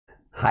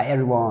Hi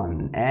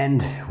everyone,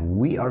 and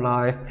we are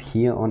live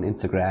here on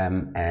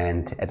Instagram,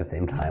 and at the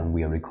same time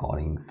we are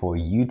recording for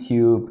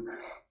YouTube.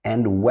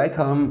 And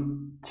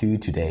welcome to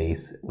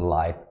today's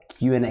live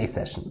Q&A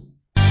session.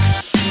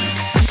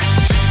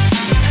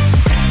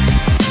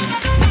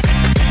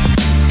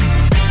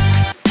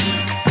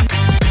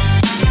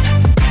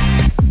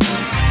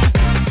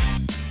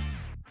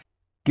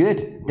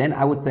 Good, then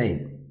I would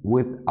say,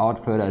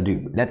 without further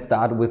ado, let's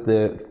start with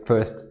the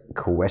first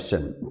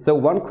question. So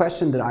one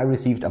question that I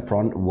received up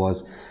front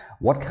was,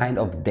 what kind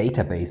of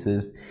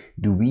databases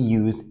do we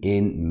use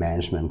in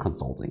management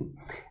consulting?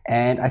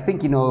 And I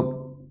think,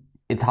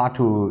 it's hard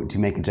to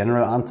make a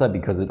general answer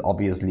because it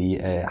obviously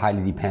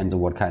highly depends on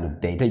what kind of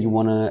data you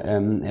want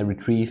to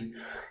retrieve.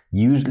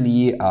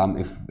 Usually,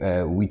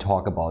 if we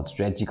talk about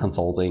strategy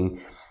consulting,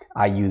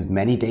 I use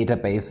many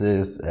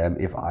databases.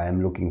 If I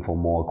am looking for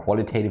more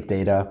qualitative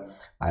data,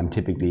 I'm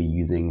typically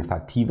using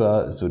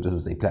Factiva. So this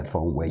is a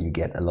platform where you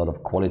get a lot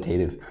of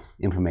qualitative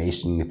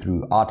information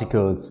through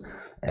articles,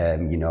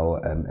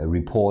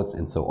 reports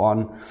and so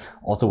on.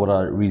 Also, what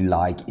I really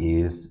like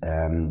is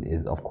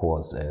of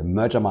course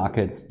Merger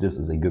Markets. This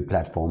is a good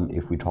platform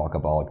if we talk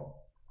about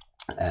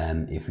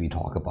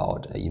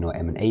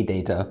M&A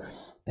data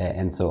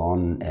and so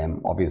on.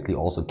 Obviously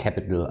also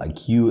Capital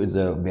IQ is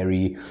a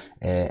very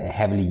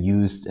heavily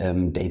used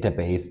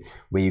database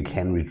where you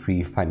can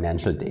retrieve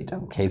financial data.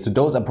 Okay, so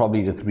those are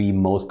probably the three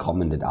most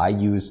common that I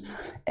use,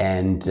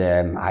 and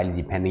highly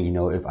depending,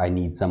 if I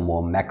need some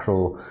more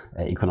macro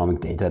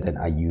economic data, then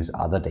I use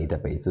other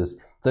databases.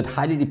 So it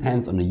highly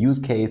depends on the use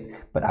case,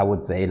 but I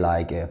would say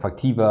like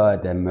Factiva,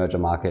 then Merger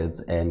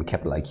Markets and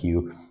Capital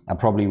IQ are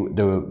probably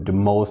the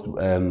most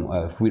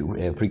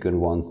frequent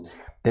ones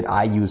that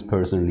I use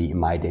personally in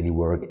my daily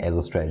work as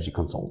a strategy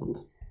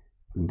consultant.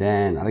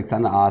 Then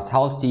Alexander asks,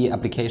 how's the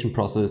application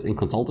process in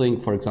consulting,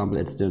 for example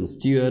at Stern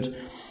Stewart?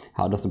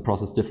 How does the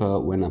process differ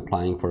when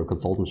applying for a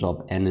consultant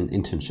job and an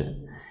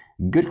internship?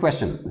 Good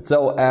question.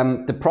 So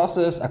the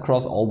process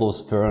across all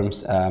those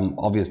firms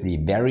obviously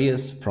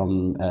varies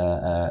from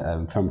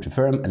firm to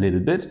firm a little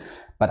bit,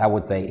 but I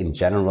would say in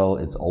general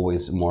it's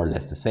always more or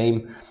less the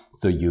same.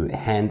 So you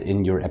hand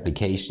in your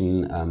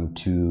application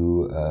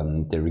to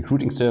the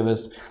recruiting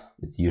service.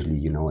 It's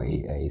usually,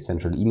 a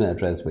central email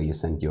address where you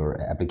send your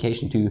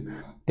application to.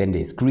 Then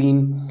they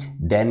screen.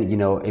 Then,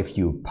 if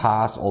you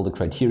pass all the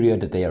criteria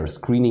that they are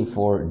screening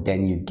for,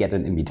 then you get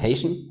an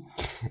invitation.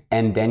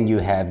 And then you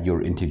have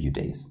your interview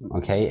days.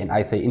 Okay. And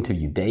I say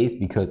interview days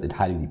because it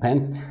highly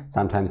depends.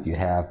 Sometimes you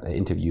have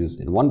interviews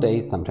in 1 day.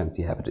 Sometimes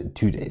you have it in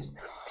 2 days.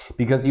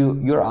 Because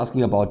you're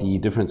asking about the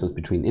differences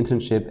between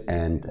internship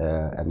and,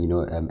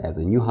 as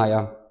a new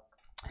hire.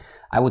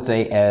 I would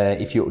say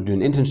if you do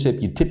an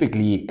internship, you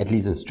typically, at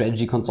least in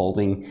strategy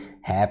consulting,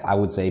 have, I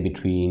would say,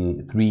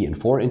 between 3 and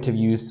 4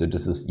 interviews. So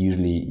this is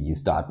usually, you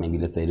start maybe,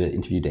 let's say the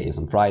interview day is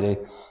on Friday.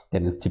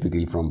 Then it's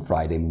typically from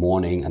Friday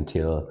morning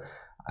until,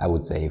 I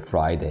would say,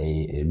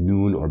 Friday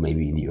noon or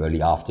maybe in the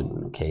early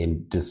afternoon. Okay,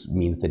 and this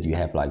means that you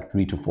have like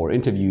 3 to 4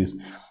 interviews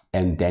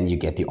and then you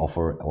get the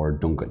offer or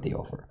don't get the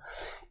offer.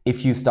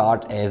 If you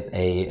start as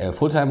a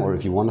full-time, or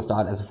if you want to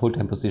start as a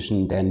full-time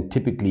position, then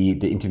typically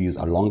the interviews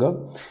are longer.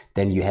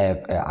 Then you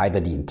have either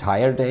the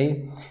entire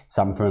day.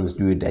 Some firms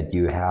do it that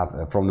you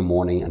have from the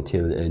morning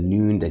until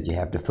noon, that you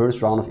have the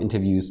first round of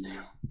interviews.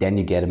 Then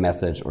you get a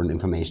message or an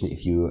information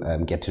if you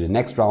get to the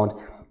next round.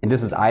 And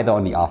this is either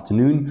on the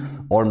afternoon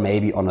or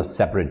maybe on a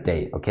separate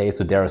day. Okay,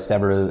 so there are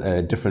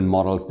several different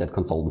models that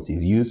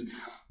consultancies use,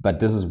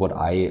 but this is what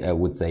I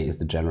would say is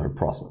the general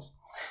process.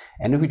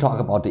 And if we talk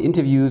about the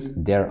interviews,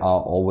 there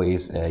are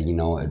always,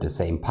 the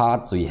same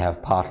parts. So you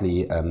have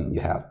partly,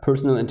 you have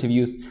personal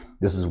interviews.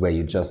 This is where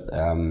you just,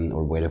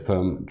 or where the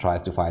firm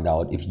tries to find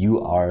out if you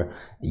are,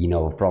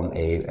 from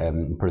a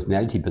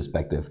personality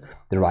perspective,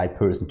 the right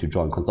person to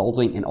join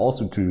consulting and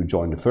also to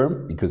join the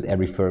firm, because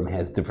every firm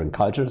has different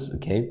cultures.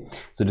 Okay,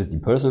 so this is the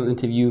personal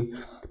interview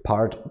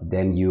part.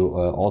 Then you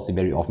also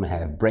very often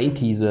have brain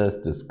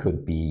teasers. This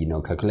could be,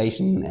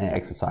 calculation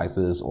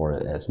exercises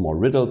or small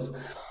riddles.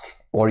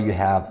 Or you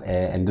have,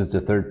 and this is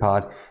the third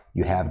part,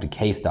 you have the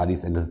case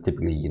studies, and this is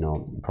typically,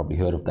 you probably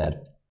heard of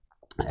that,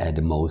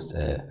 the most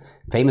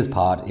famous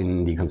part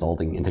in the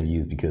consulting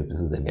interviews, because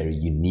this is a very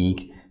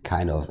unique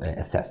kind of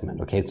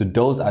assessment. Okay, so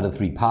those are the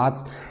 3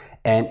 parts,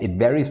 and it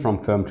varies from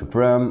firm to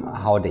firm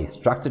how they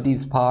structure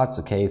these parts.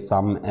 Okay,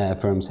 some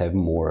firms have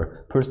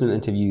more personal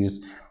interviews.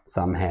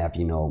 Some have,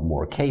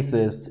 more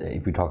cases.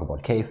 If we talk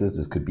about cases,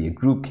 this could be a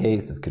group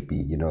case. This could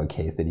be, a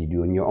case that you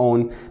do on your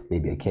own,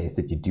 maybe a case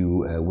that you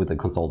do with a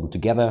consultant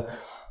together.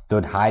 So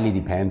it highly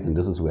depends, and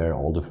this is where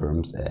all the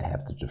firms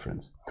have the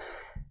difference.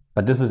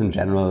 But this is in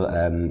general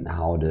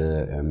how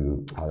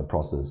the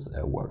process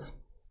works.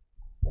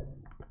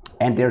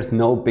 And there's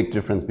no big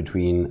difference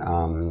between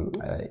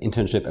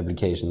internship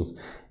applications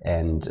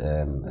and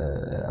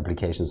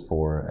applications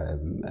for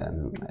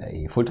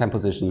a full-time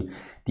position.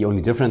 The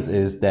only difference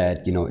is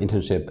that,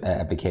 internship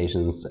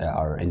applications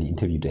and the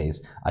interview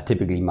days are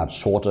typically much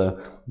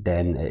shorter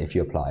than if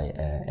you apply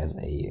as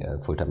a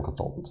full-time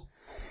consultant.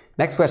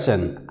 Next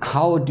question,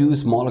 how do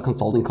smaller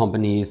consulting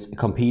companies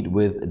compete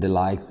with the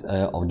likes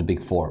of the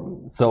Big Four?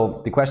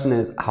 So the question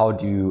is, how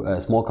do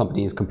small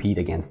companies compete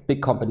against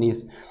big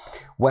companies?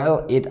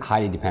 Well, it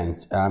highly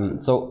depends.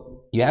 So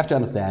you have to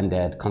understand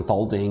that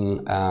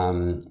consulting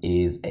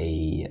is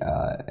a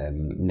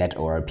net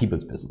or a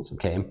people's business,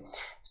 okay?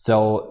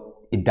 So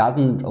it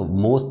doesn't,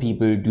 most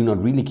people do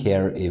not really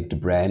care if the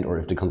brand or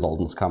if the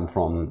consultants come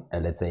from,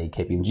 let's say,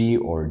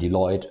 KPMG or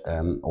Deloitte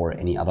or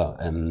any other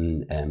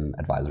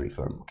advisory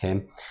firm,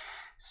 okay?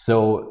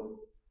 So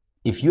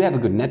if you have a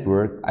good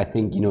network, I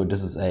think,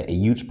 this is a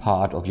huge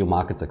part of your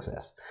market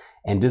success.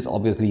 And this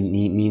obviously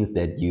means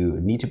that you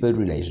need to build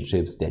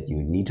relationships, that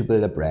you need to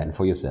build a brand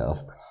for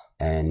yourself.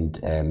 And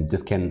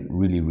this can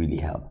really, really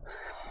help.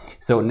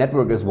 So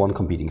network is one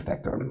competing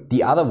factor.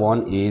 The other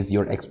one is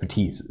your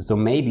expertise. So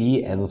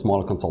maybe as a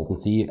smaller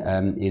consultancy,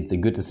 it's a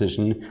good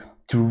decision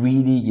to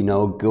really,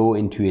 go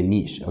into a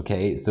niche,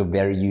 okay? So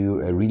where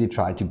you really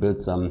try to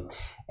build some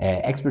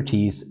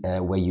expertise,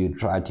 where you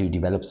try to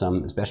develop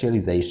some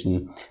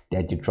specialization,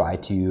 that you try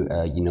to,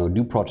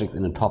 do projects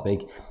in a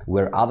topic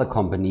where other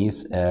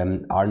companies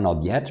are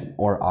not yet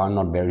or are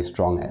not very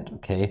strong at,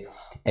 okay?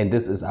 And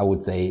this is, I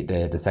would say,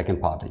 the second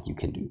part that you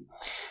can do.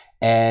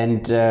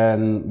 And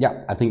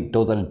yeah, I think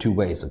those are the two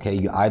ways, okay?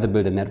 You either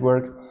build a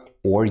network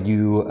or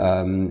you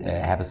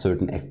have a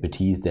certain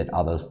expertise that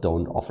others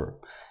don't offer.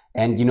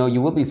 And,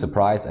 you will be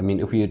surprised. I mean,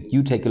 if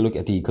you take a look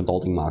at the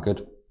consulting market,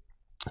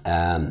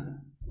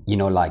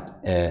 like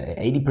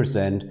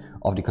 80%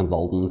 of the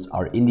consultants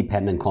are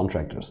independent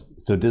contractors.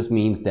 So this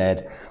means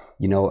that,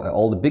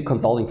 all the big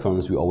consulting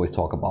firms we always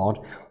talk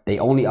about, they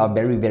only are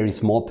very, very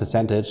small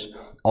percentage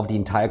of the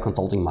entire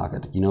consulting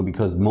market,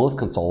 because most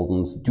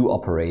consultants do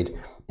operate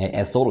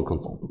as solo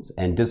consultants.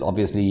 And this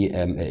obviously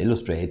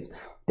illustrates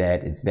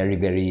that it's very,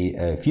 very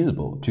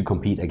feasible to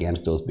compete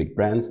against those big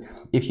brands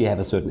if you have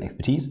a certain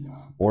expertise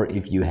or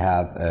if you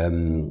have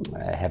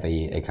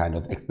a kind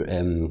of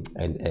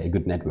a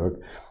good network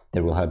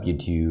that will help you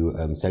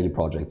to sell your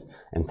projects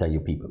and sell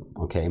your people.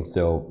 Okay,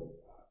 so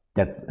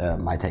that's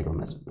my take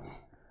on it.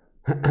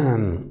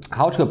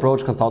 How to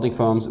approach consulting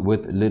firms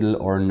with little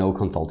or no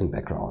consulting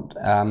background.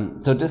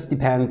 So this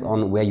depends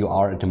on where you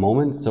are at the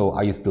moment. So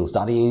are you still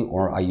studying,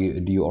 or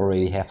do you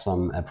already have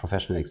some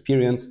professional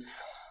experience?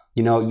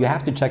 You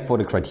have to check for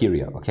the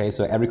criteria. Okay,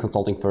 so every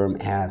consulting firm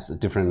has a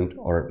different,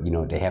 or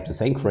they have the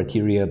same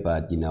criteria,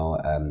 but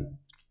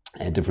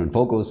a different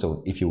focus.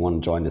 So if you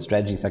want to join the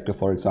strategy sector,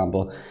 for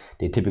example,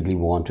 they typically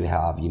want to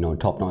have,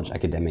 top-notch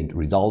academic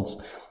results.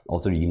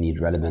 Also, you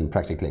need relevant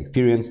practical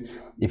experience.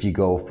 If you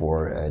go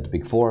for the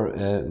Big Four,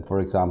 for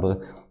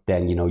example,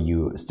 then,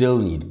 you still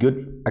need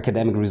good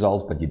academic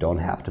results, but you don't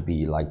have to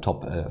be like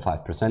top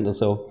 5% or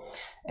so.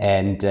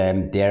 And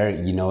there,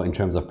 in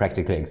terms of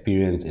practical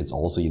experience, it's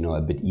also,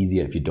 a bit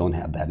easier if you don't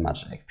have that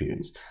much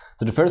experience.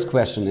 So the first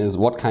question is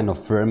what kind of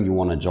firm you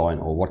want to join,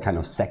 or what kind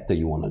of sector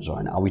you want to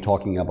join. Are we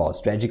talking about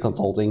strategy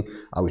consulting?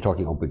 Are we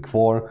talking about Big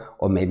Four?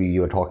 Or maybe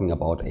you're talking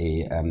about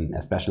a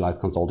specialized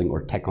consulting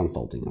or tech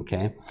consulting,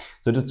 okay?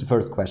 So this is the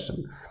first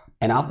question.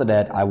 And after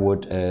that, I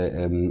would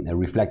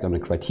reflect on the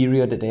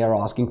criteria that they are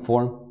asking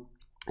for.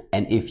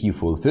 And if you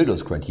fulfill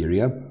those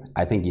criteria,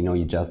 I think,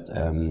 you just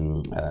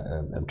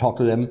talk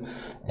to them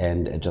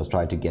and just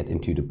try to get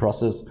into the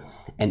process.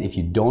 And if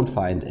you don't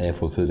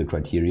fulfill the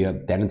criteria,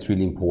 then it's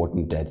really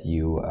important that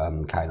you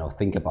kind of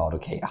think about,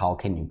 okay, how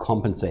can you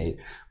compensate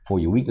for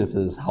your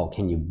weaknesses? How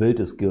can you build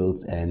the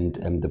skills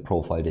and the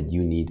profile that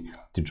you need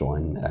to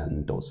join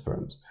those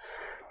firms?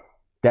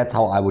 That's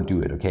how I would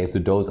do it, okay? So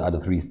those are the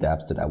 3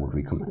 steps that I would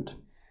recommend.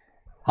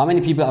 How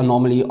many people are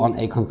normally on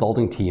a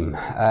consulting team?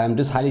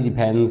 This highly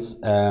depends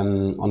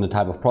on the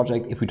type of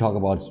project. If we talk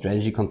about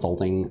strategy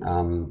consulting,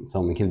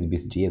 so McKinsey,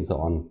 BCG and so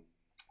on,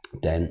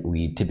 then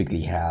we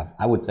typically have,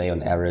 I would say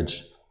on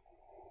average,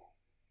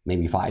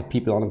 maybe 5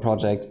 people on a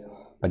project.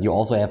 But you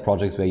also have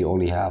projects where you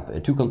only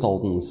have 2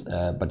 consultants,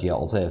 but you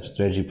also have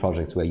strategy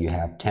projects where you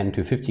have 10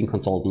 to 15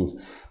 consultants.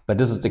 But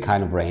this is the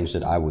kind of range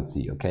that I would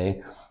see,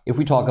 okay? If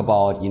we talk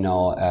about,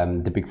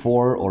 the Big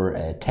Four or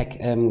tech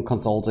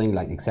consulting,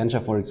 like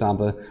Accenture, for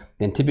example,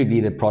 then typically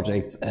the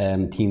project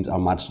teams are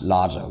much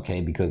larger,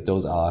 okay? Because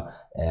those are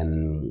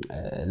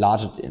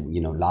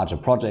larger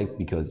projects,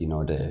 because,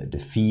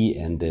 the fee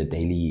and the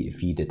daily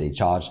fee that they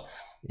charge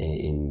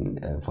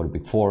for the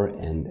Big Four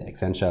and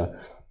Accenture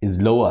is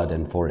lower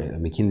than for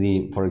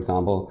McKinsey, for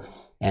example.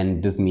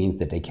 And this means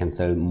that they can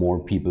sell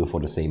more people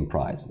for the same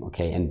price,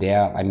 okay? And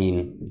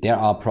there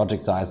are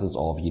project sizes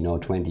of,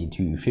 20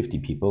 to 50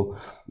 people,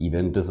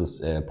 even. This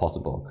is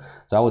possible.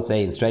 So I would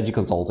say in strategy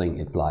consulting,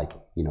 it's like,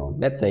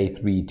 let's say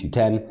 3 to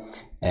 10.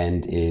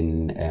 And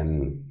in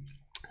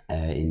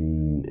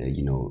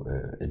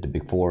the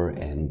Big Four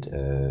and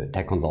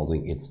tech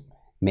consulting, it's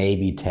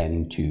maybe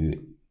 10 to,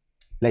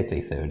 let's say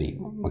 30.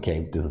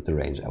 Okay, this is the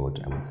range I would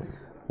say.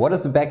 What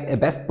is the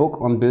best book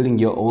on building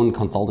your own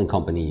consulting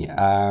company?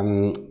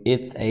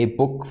 It's a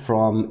book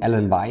from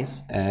Alan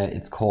Weiss.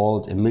 It's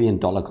called $1 Million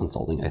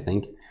Consulting, I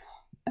think.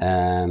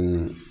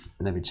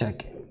 Let me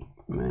check.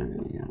 $1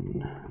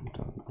 Million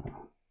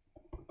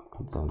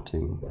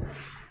Consulting.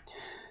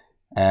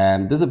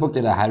 This is a book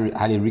that I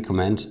highly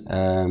recommend.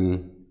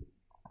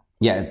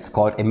 Yeah, it's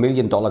called $1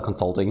 Million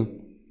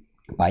Consulting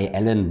by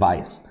Alan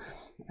Weiss.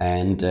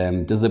 And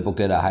this is a book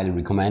that I highly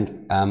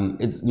recommend.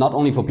 It's not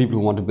only for people who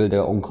want to build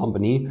their own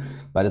company,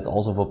 but it's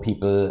also for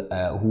people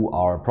who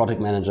are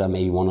project manager,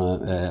 maybe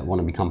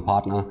wanna become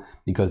partner,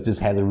 because this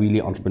has a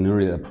really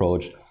entrepreneurial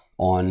approach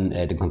on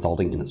the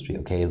consulting industry.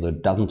 Okay, so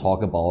it doesn't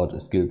talk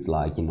about skills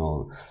like, you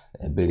know,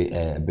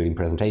 building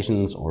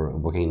presentations or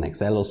working in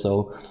Excel or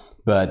so,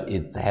 but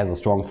it has a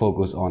strong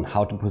focus on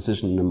how to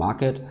position in the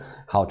market,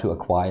 how to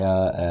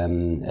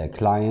acquire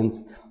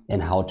clients,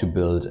 and how to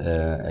build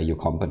your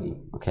company.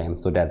 Okay,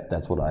 so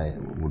that's what I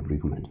would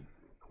recommend.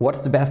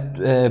 What's the best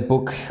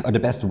book or the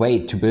best way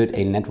to build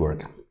a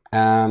network?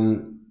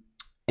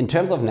 In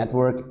terms of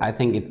network, I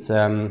think it's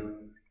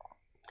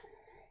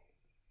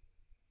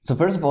so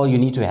first of all, you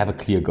need to have a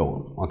clear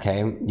goal.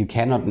 Okay, you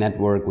cannot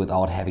network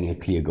without having a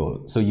clear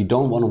goal. So you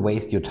don't want to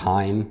waste your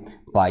time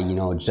by, you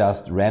know,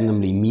 just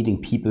randomly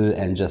meeting people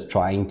and just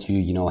trying to,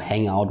 you know,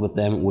 hang out with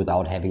them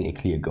without having a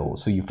clear goal.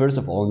 So you first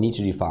of all need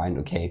to define,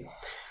 okay,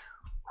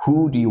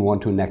 who do you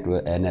want to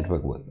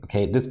network with?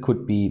 Okay, this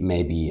could be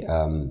maybe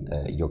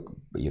your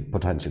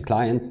potential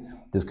clients.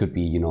 This could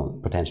be, you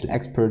know, potential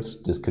experts.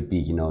 This could be,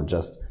 you know,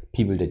 just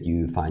people that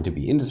you find to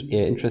be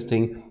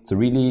interesting. So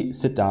really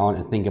sit down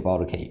and think about,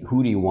 okay,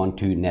 who do you want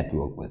to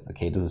network with?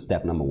 Okay, this is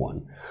step number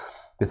one.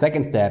 The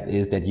second step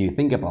is that you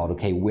think about,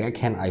 okay, where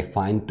can I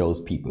find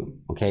those people?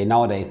 Okay,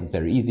 nowadays it's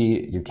very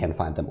easy. You can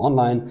find them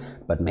online,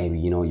 but maybe,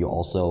 you know, you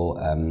also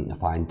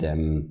find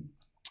them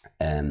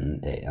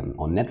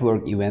on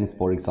network events,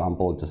 for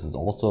example. This is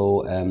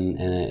also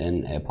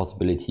a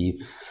possibility.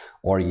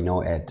 Or, you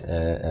know, at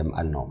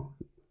I don't know,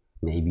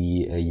 maybe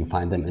you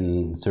find them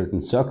in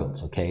certain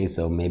circles. Okay,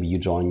 so maybe you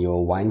join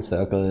your wine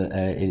circle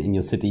in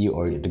your city,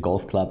 or the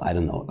golf club, I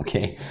don't know.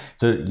 Okay,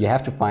 so you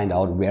have to find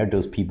out where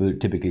those people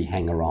typically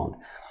hang around.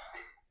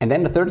 And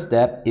then the third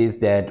step is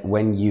that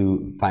when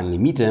you finally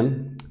meet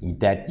them,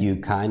 that you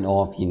kind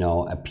of, you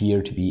know,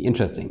 appear to be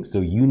interesting.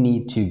 So you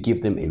need to give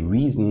them a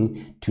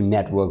reason to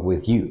network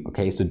with you.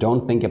 Okay, so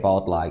don't think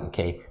about like,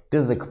 okay,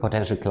 this is a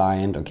potential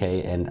client,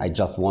 okay, and I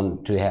just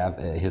want to have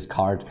his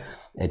card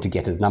to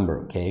get his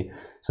number. Okay,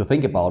 so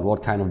think about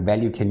what kind of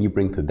value can you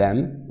bring to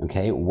them.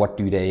 Okay, what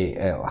do they,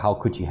 how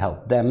could you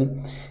help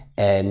them?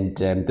 And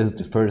this is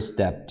the first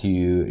step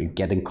to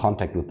get in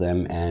contact with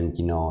them and,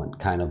 you know,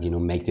 kind of, you know,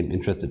 make them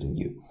interested in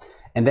you.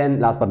 And then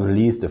last but not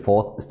least, the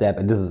fourth step,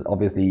 and this is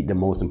obviously the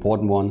most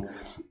important one,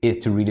 is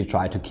to really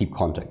try to keep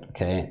contact.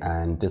 Okay,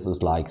 and this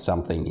is like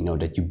something, you know,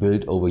 that you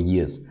build over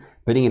years.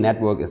 Building a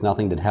network is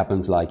nothing that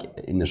happens like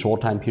in a short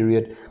time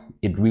period.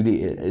 It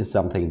really is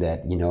something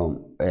that, you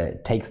know,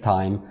 takes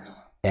time.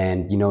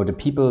 And, you know,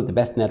 the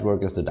best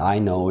networkers that I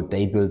know,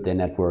 they build their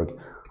network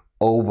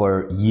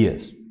over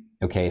years.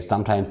 Okay,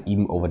 sometimes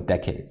even over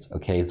decades.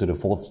 Okay, so the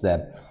fourth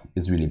step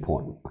is really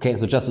important. Okay,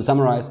 so just to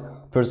summarize,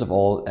 first of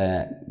all,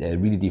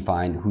 really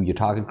define who your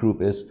target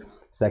group is.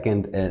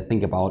 Second,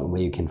 think about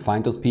where you can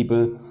find those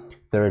people.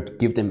 Third,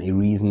 give them a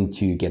reason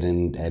to get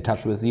in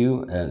touch with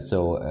you.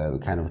 So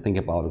kind of think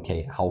about,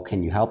 okay, how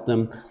can you help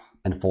them?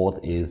 And fourth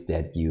is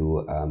that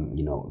you,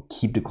 you know,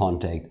 keep the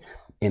contact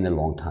in a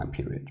long time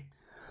period.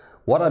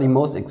 What are the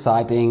most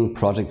exciting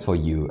projects for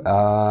you?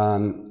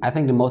 I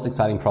think the most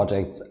exciting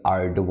projects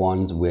are the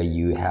ones where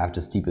you have the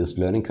steepest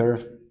learning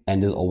curve,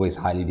 and this always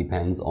highly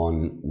depends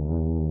on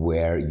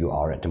where you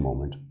are at the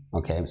moment.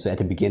 Okay, so at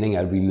the beginning,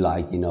 I really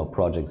like, you know,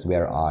 projects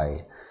where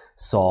I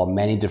saw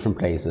many different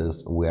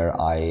places, where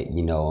I,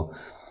 you know,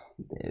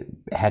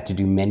 had to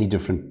do many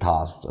different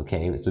tasks.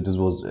 Okay, so this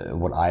was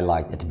what I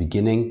liked at the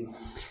beginning.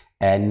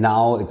 And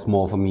now it's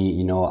more for me,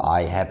 you know,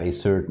 I have a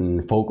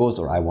certain focus,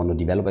 or I want to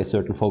develop a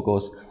certain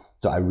focus.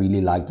 So I really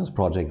like those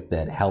projects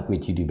that help me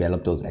to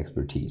develop those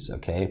expertise.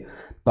 Okay,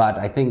 but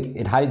I think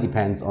it highly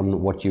depends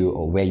on what you,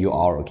 or where you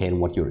are, okay,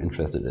 and what you're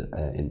interested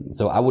in.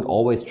 So I would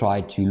always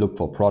try to look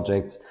for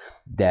projects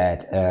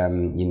that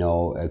you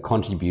know,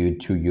 contribute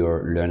to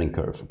your learning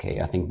curve.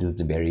 Okay, I think this is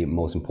the very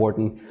most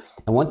important.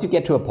 And once you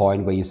get to a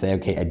point where you say,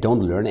 okay, I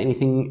don't learn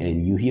anything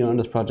new here on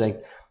this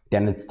project,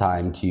 then it's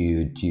time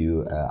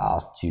to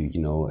ask to, you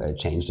know,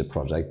 change the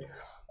project.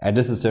 And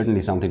this is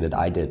certainly something that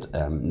I did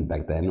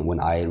back then,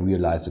 when I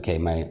realized, okay,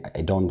 my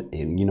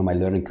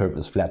learning curve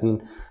is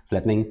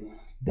flattening.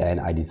 Then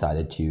I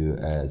decided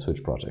to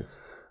switch projects.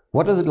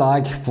 What is it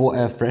like for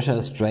a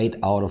fresher straight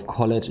out of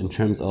college in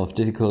terms of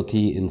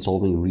difficulty in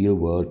solving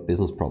real-world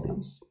business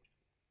problems?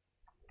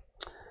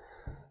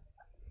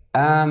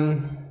 You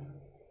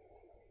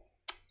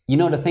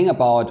know, the thing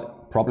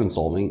about problem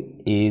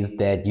solving is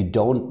that you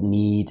don't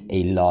need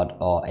a lot,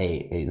 or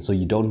so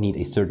you don't need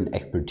a certain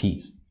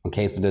expertise.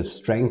 Okay, so the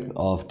strength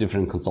of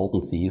different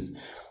consultancies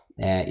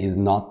is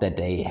not that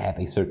they have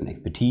a certain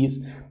expertise,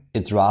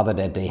 it's rather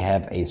that they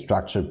have a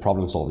structured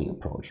problem-solving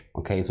approach.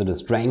 Okay, so the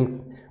strength,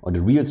 or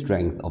the real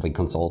strength of a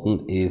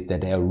consultant, is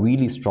that they are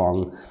really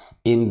strong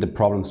in the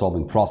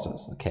problem-solving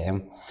process. Okay,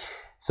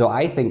 So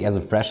I think as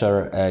a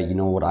fresher, you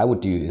know, what I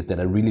would do is that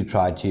I really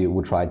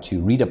would try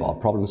to read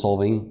about problem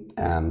solving.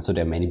 So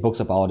there are many books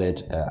about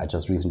it. I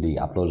just recently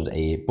uploaded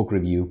a book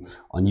review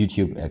on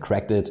YouTube,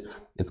 Cracked It,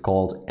 it's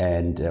called,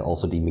 and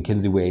also the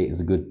McKinsey Way is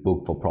a good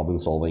book for problem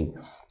solving.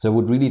 So I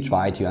would really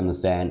try to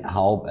understand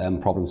how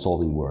problem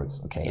solving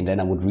works, okay? And then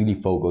I would really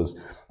focus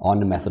on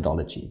the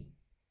methodology.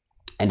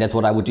 And that's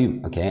what I would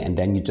do, okay? And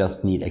then you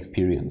just need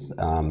experience.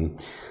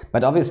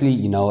 But obviously,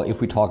 you know, if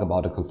we talk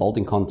about a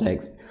consulting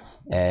context,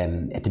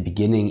 at the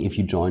beginning, if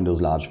you join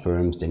those large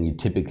firms, then you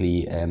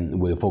typically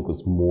will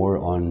focus more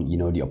on, you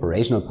know, the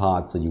operational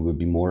part. So you will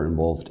be more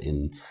involved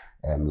in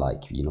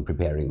like, you know,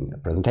 preparing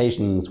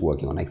presentations,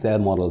 working on Excel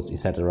models,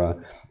 etc.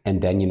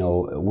 And then, you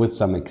know, with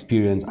some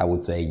experience, I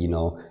would say, you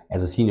know,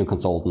 as a senior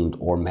consultant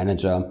or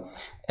manager,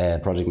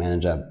 project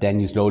manager, then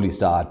you slowly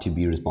start to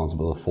be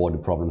responsible for the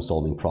problem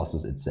solving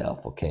process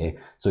itself, okay?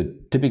 So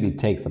it typically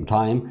takes some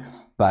time.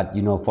 But,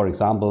 you know, for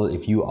example,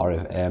 if you're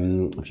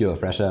a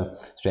fresher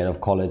straight out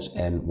of college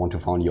and want to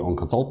found your own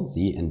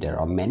consultancy, and there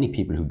are many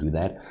people who do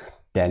that,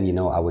 then, you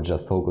know, I would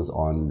just focus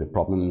on the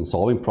problem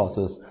solving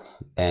process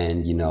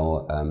and, you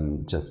know,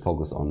 just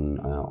focus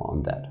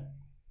on that.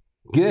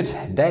 Good.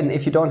 Then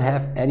if you don't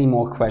have any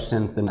more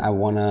questions, then I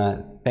want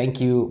to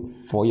thank you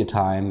for your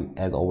time.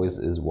 As always,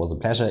 it was a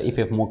pleasure. If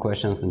you have more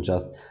questions, then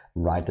just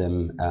write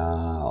them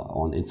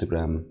on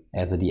Instagram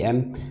as a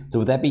DM. So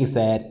with that being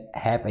said,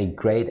 have a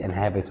great and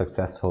have a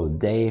successful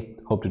day.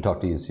 Hope to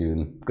talk to you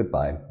soon.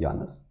 Goodbye,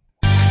 Johannes.